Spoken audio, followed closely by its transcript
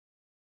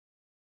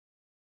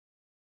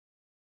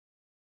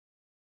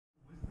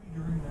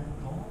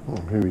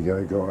Here we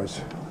go, guys.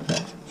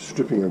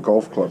 Stripping a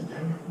golf club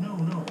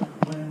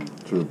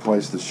to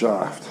replace the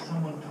shaft.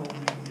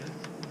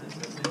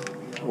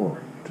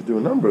 Or to do a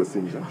number of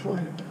things,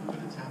 actually.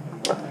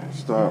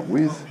 Start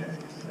with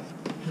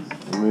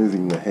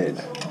removing the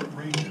head.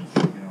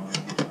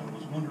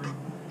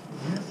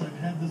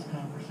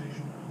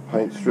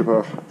 Paint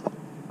stripper.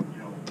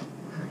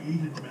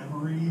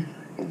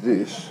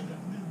 This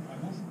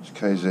is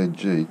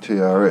KZG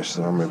TRS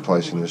that I'm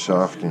replacing the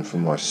shaft in for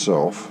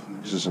myself.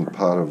 This isn't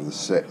part of the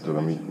set that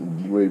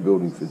I'm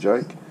rebuilding for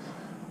Jake.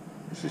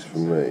 This is for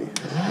me.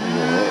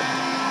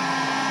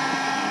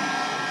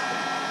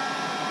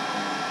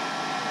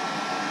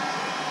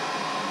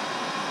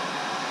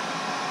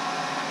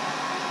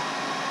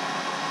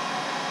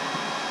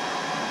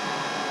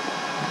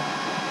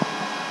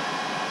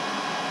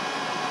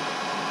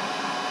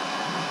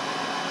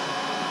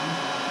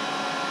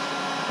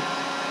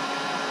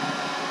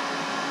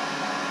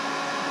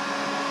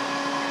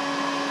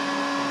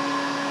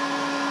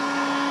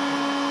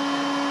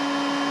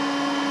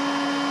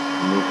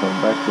 We'll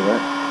come back to that.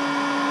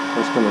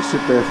 It's going to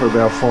sit there for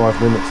about 5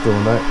 minutes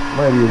doing that.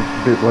 Maybe a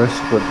bit less,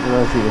 but I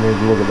don't think you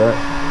need to look at that.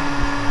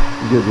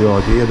 You get the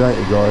idea, don't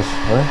you guys?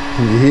 Huh?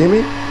 Can you hear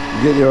me? You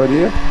get the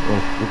idea?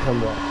 Well, we'll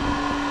come back.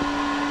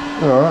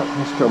 Alright,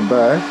 let's come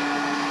back.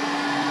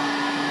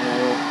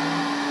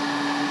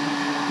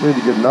 Need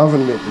to get an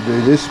oven mitt to do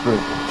this, but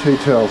tea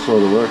towel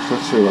sort of works.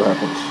 Let's see what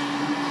happens.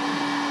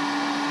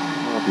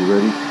 I'll be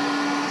ready.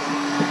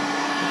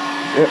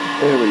 Yep,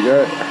 there we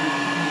go.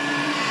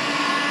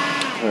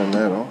 Turn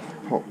that off,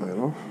 pop that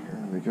off,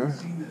 there we go.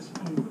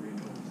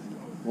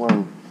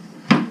 One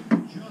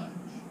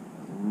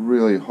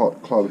really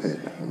hot club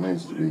head that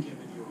needs to be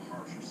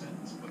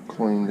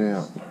cleaned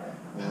out.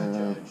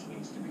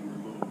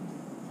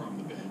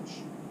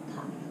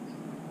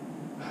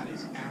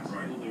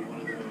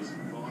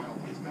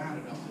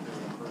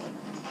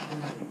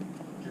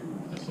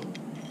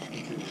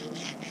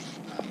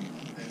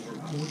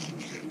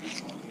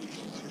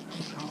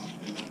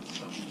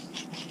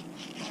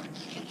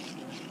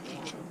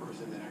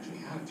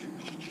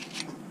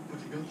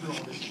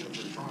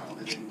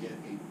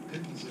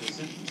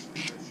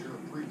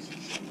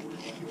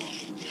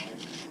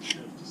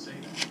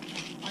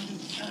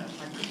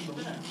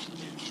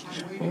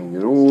 And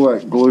get all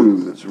that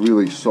glue that's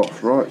really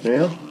soft right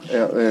now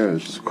out there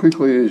as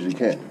quickly as you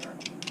can.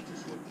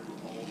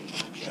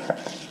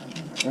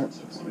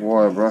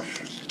 Wire brush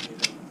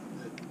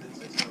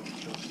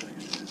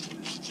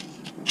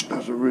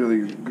does a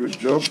really good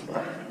job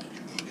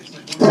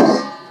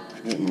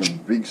getting the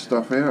big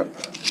stuff out.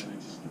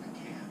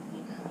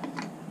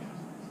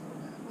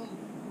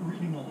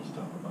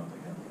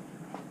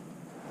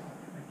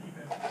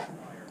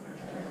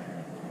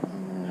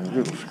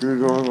 Little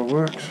screwdriver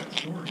works.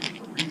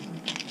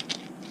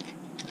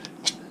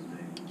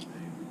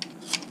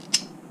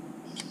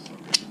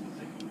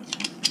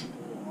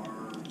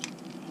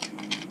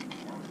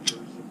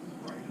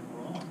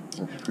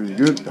 That's pretty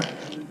good.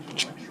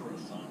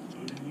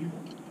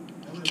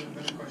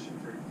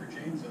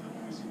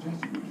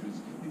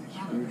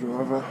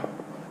 Screwdriver.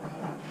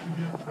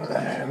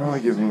 And I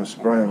give them a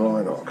spray of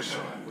Inox.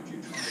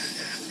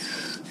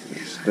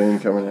 Steam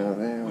coming out of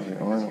there. The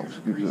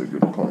Inox gives it a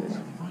good clean.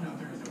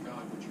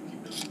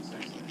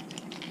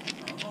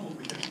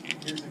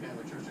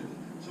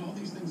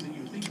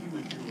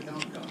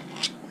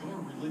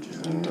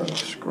 Another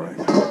scrape.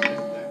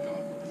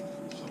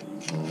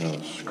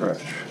 Another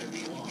scratch.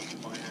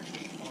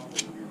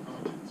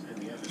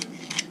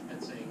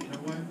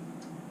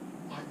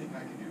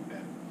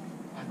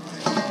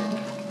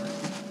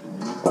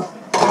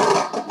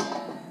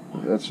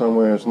 That's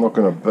somewhere it's not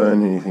going to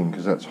burn anything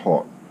because that's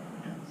hot.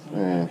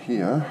 And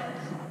here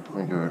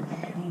we go.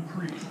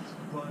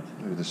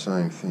 Do the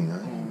same thing.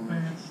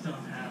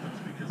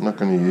 I'm not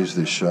going to use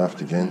this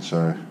shaft again,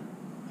 so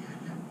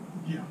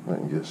let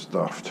it get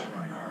stuffed.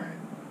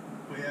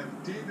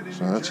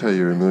 So that's how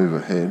you remove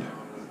a head.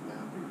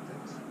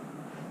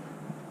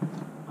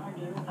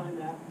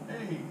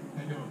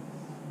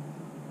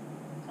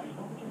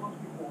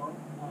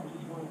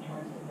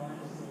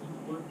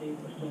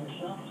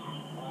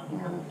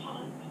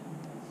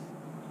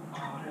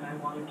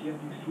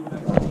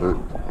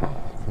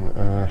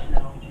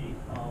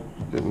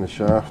 Getting the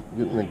shaft,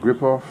 getting the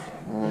grip off.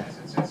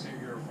 Since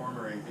you're a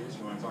former atheist,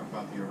 you want to talk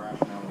about the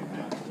irrationality of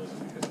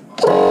naturalism because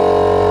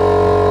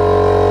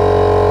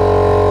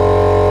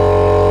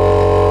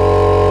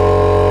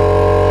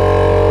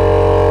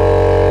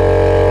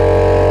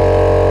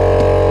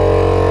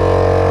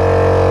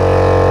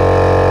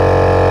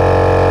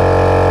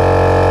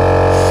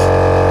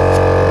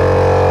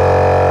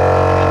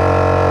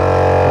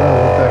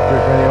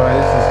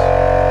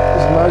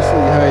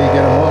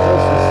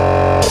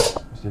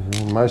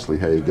mostly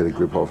how you get a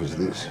grip off is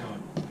this.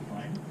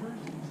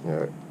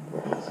 Yeah.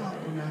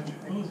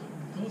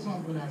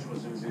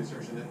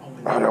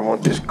 I don't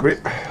want this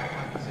grip,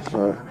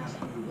 so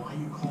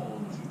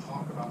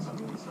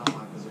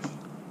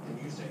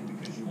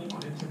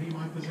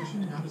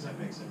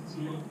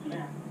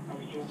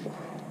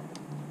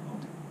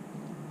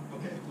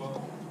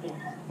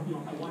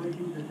I want to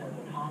use this as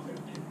a topic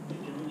to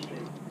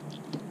demonstrate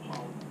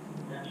how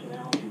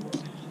rationality works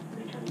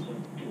in terms of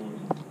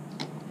dualism.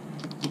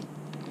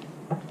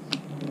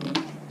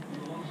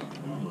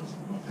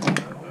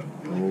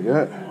 There we go.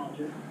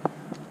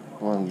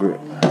 One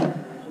grip.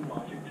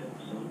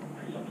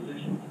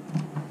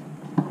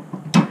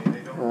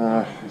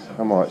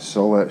 I might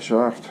sell that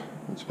shaft.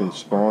 It's been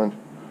spined.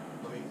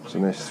 It's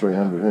an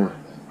S300 here.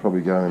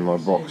 Probably go in my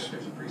box.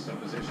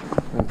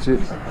 That's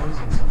it.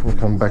 We'll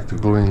come back to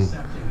gluing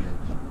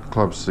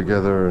clubs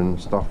together and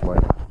stuff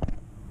later.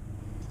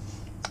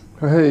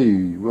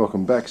 Hey,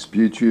 welcome back,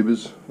 spew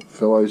tubers,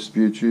 fellow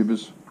spew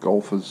tubers,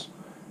 golfers,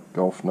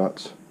 golf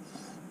nuts.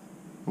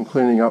 I'm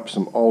cleaning up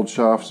some old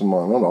shafts of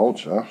mine. Not old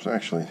shafts,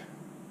 actually.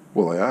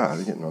 Well, they are.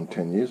 They're getting on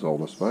 10 years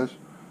old, I suppose.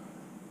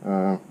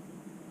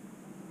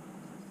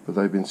 But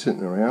they've been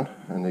sitting around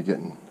and they're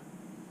getting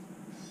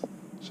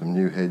some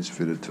new heads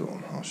fitted to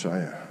them. I'll show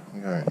you.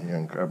 I'll go in here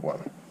and grab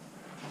one.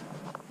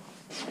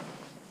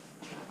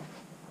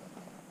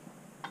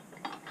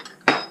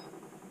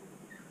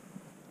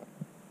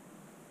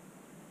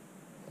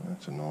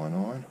 That's a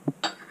 9-iron.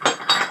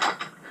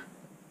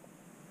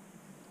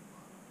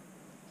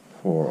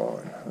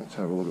 4-iron. Let's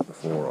have a look at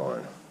the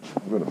 4-iron.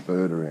 I've got a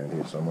bird around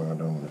here somewhere. I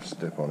don't want to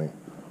step on him.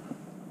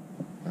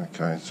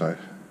 Okay, so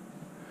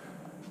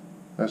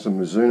that's a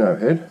Mizuno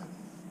head,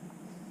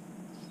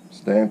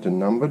 stamped and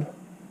numbered,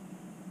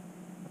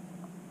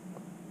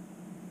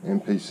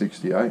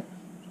 MP68,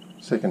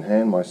 second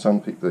hand. My son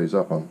picked these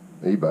up on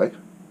eBay.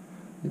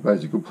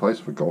 eBay's a good place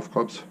for golf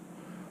clubs.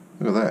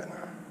 Look at that,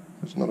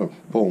 there's not a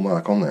ball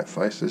mark on that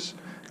face. This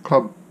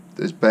club,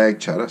 there's bag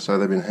chatter, so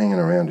they've been hanging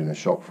around in a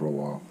shop for a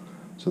while.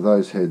 So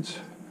those heads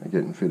are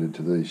getting fitted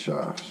to these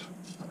shafts.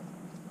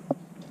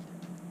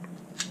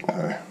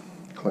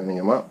 Cleaning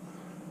them up,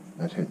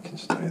 that head can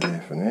stay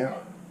there for now.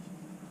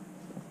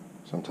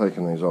 So I'm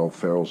taking these old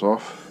ferrules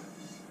off,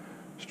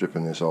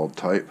 stripping this old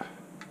tape,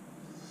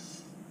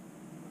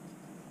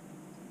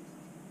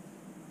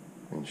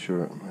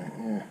 ensure it,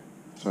 yeah.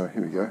 So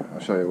here we go. I'll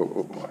show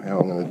you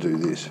how I'm going to do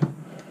this.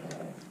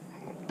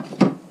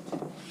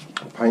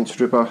 Paint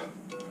stripper,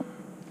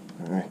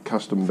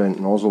 custom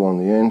bent nozzle on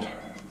the end.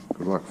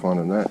 Good luck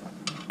finding that.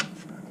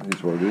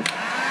 Here's what it is.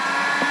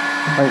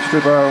 Paint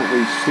stripper,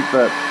 we stick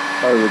that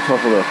over the top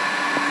of the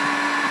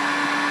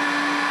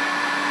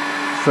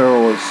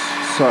ferrule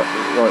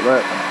like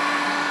that.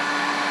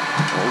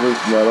 I'll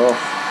loosen that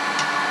off.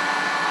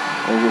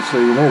 And you can see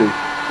you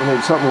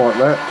need something like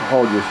that to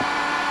hold your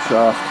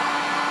shaft,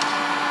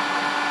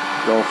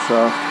 golf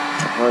shaft.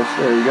 Nice,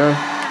 there you go.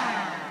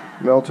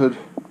 Melted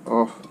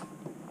off,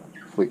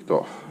 flicked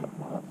off.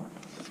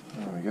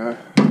 There we go.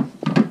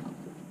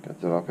 Get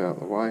that up out of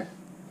the way.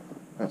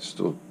 That's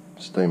still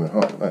steaming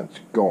hot. That's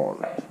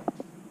gone.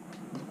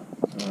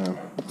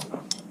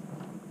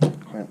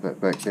 Clamp that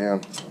back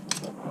down.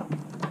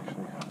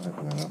 Actually,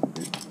 open that up a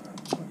bit.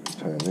 I can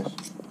turn this.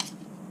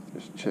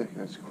 Just check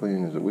that's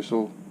clean as a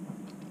whistle.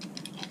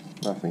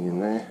 Nothing in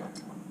there.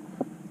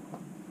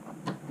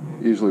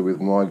 Usually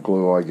with my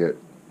glue, I get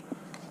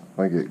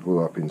glue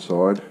up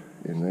inside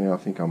in there. I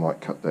think I might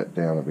cut that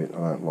down a bit.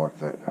 I don't like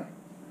that.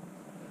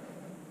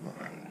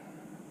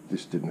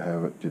 This didn't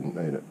have it. Didn't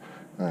need it.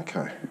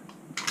 Okay.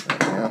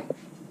 Now,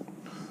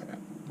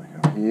 back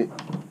up here.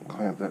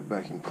 Clamp that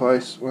back in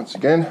place once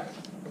again.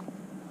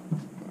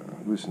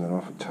 Loosen it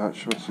off a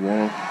touch once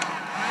again.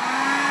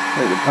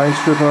 Take the paint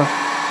stripper,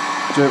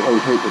 gently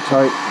heat the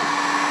tape.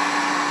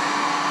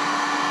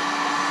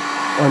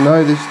 I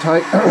know this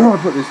tape, I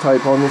put this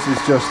tape on, this is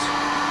just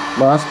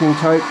masking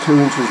tape, 2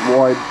 inches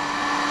wide,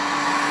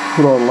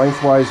 put on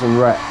lengthways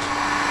and wrapped.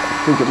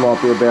 I think it might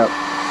be about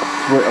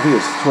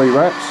 3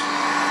 wraps.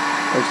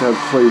 I used to have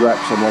 3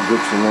 wraps on my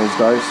grips in these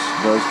days,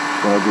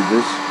 when I did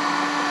this,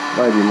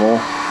 maybe more.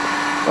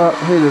 But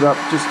heat it up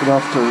just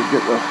enough to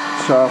get the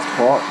shaft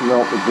hot and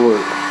melt the glue.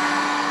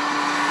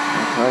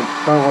 Okay,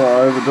 don't want to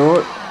overdo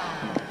it.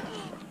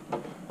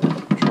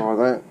 Try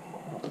that.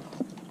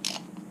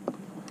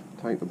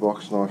 Take the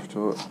box knife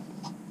to it.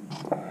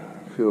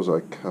 Feels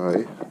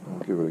okay. I'll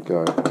give it a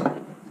go.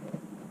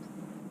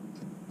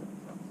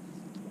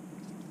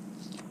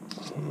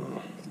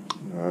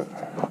 No,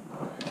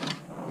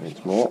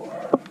 needs more.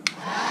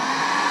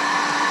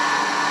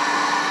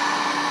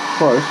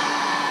 Close.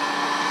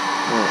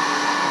 Yeah.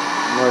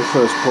 No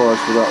first prize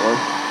for that one.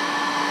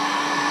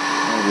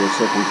 Maybe a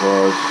second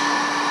prize.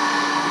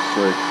 Let's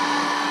see.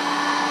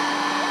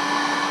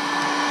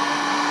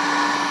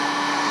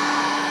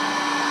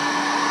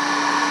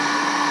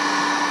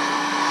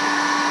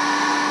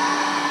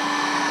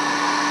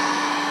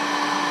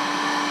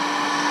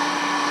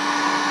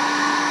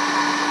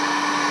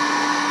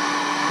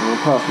 And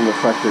apart from the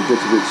fact that it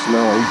gets a bit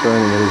smelly,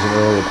 burning it isn't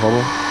really a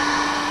problem.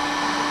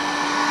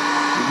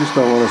 You just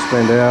don't want to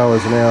spend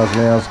hours and hours and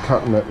hours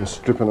cutting it and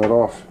stripping it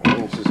off.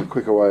 This is a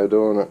quicker way of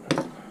doing it.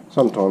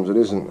 Sometimes it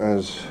isn't,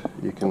 as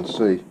you can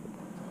see.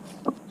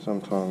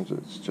 Sometimes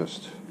it's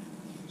just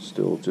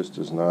still just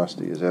as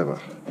nasty as ever.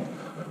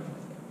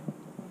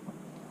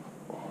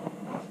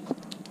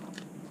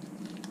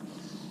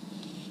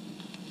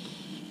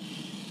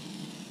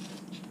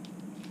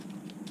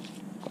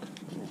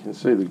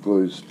 see the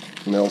glue's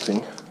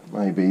melting.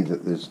 Maybe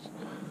that there's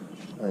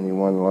only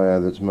one layer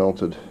that's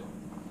melted.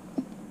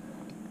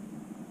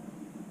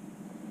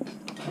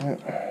 Yeah.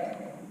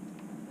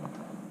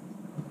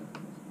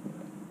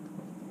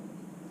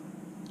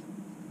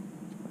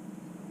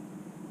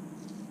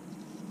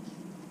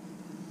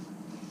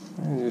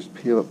 And just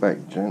peel it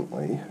back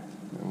gently,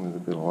 and with a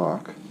bit of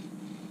luck,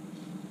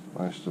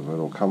 most of it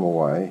will come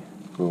away,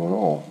 glue and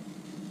all.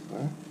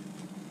 Okay.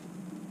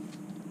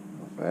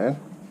 Not bad.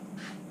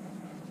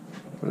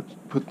 But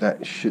put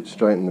that shit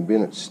straight in the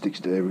bin, it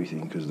sticks to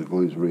everything because the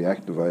glue's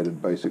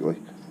reactivated basically.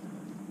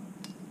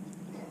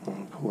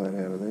 And pull that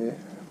out of there,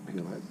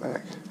 peel that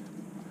back.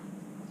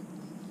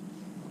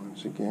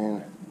 Once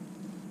again,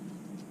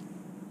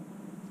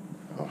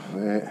 off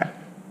there.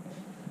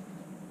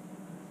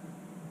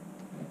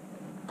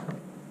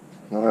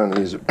 Not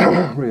only is it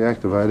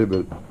reactivated,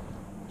 but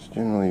it's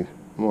generally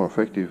more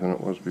effective than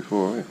it was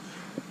before.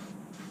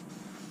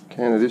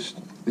 Can of this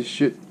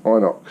shit,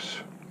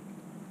 Inox.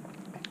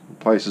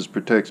 Places,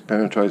 protects,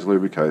 penetrates,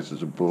 lubricates.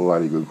 It's a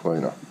bloody good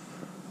cleaner.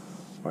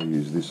 I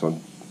use this on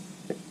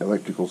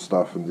electrical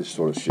stuff and this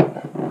sort of shit.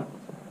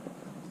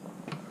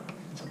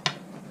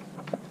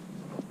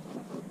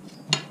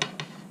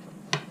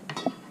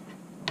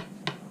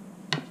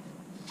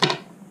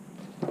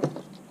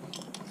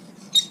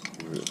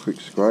 Give it a quick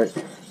scrape.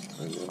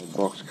 A little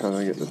box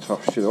cutter, get the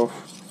tough shit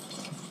off.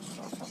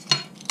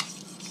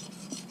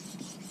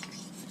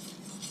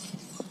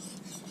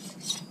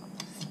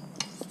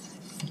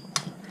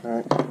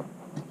 Okay.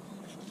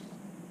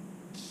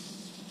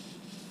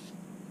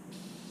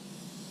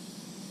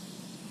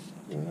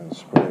 And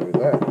spray with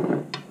that.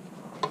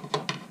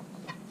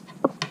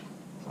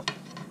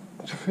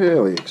 It's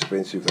fairly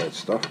expensive, that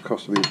stuff. It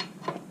costs me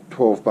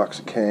 $12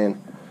 a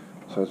can,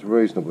 so it's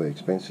reasonably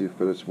expensive,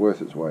 but it's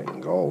worth its weight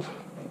in gold.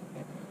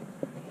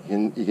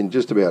 You can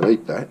just about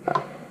eat that.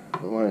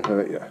 It won't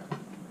hurt you.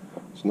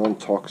 It's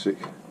non-toxic.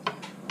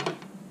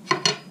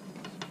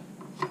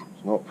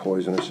 It's not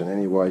poisonous in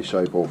any way,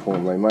 shape or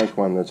form. They make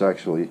one that's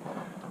actually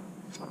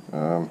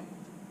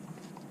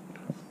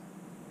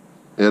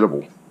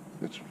edible.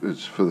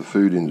 It's for the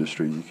food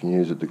industry. You can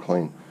use it to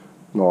clean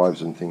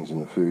knives and things in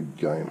the food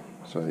game,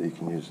 so that you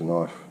can use the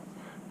knife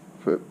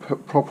for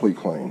properly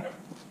clean.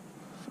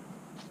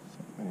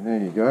 And there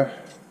you go.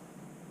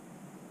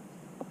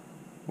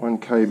 1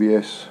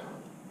 KBS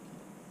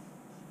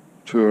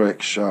Tour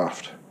X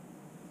shaft.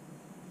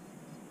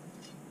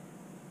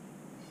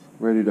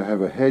 Ready to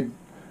have a head.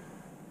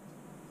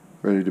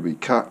 Ready to be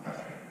cut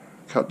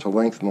to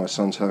length. My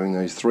son's having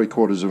these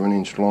 3/4 of an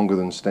inch longer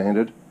than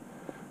standard,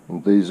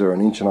 and these are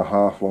 1.5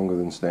 inches longer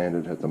than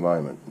standard at the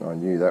moment. I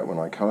knew that when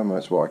I cut them.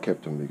 That's why I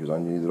kept them, because I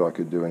knew that I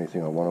could do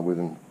anything I wanted with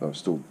them. They were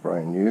still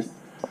brand new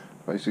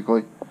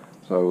basically,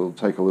 so we'll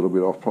take a little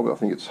bit off. Probably, I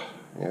think it's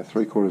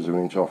 3/4 of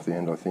an inch off the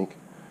end, I think.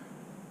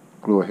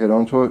 Glue a head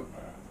onto it.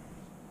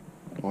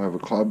 I'll have a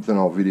club, then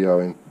I'll video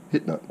him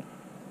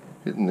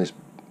hitting this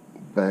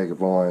bag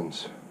of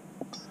irons.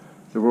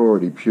 They're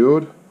already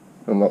pured.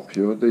 They're not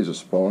pured, these are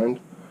spined.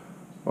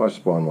 I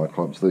spine my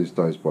clubs these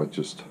days by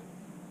just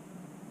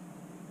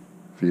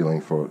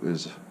feeling for it.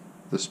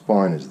 The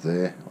spine is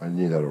there. I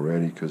knew that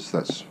already because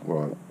that's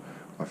where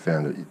I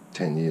found it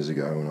 10 years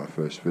ago when I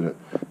first fit it.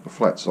 The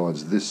flat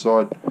side's this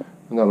side,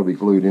 and that'll be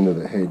glued into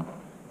the head.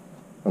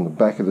 On the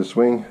back of the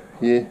swing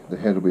here, the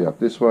head will be up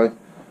this way,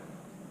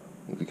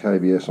 with the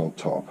KBS on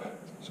top.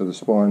 So the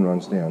spine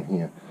runs down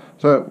here.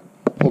 So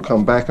we'll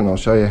come back and I'll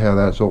show you how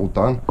that's all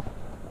done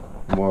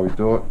and why we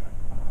do it.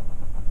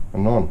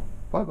 And on.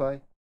 Bye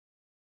bye.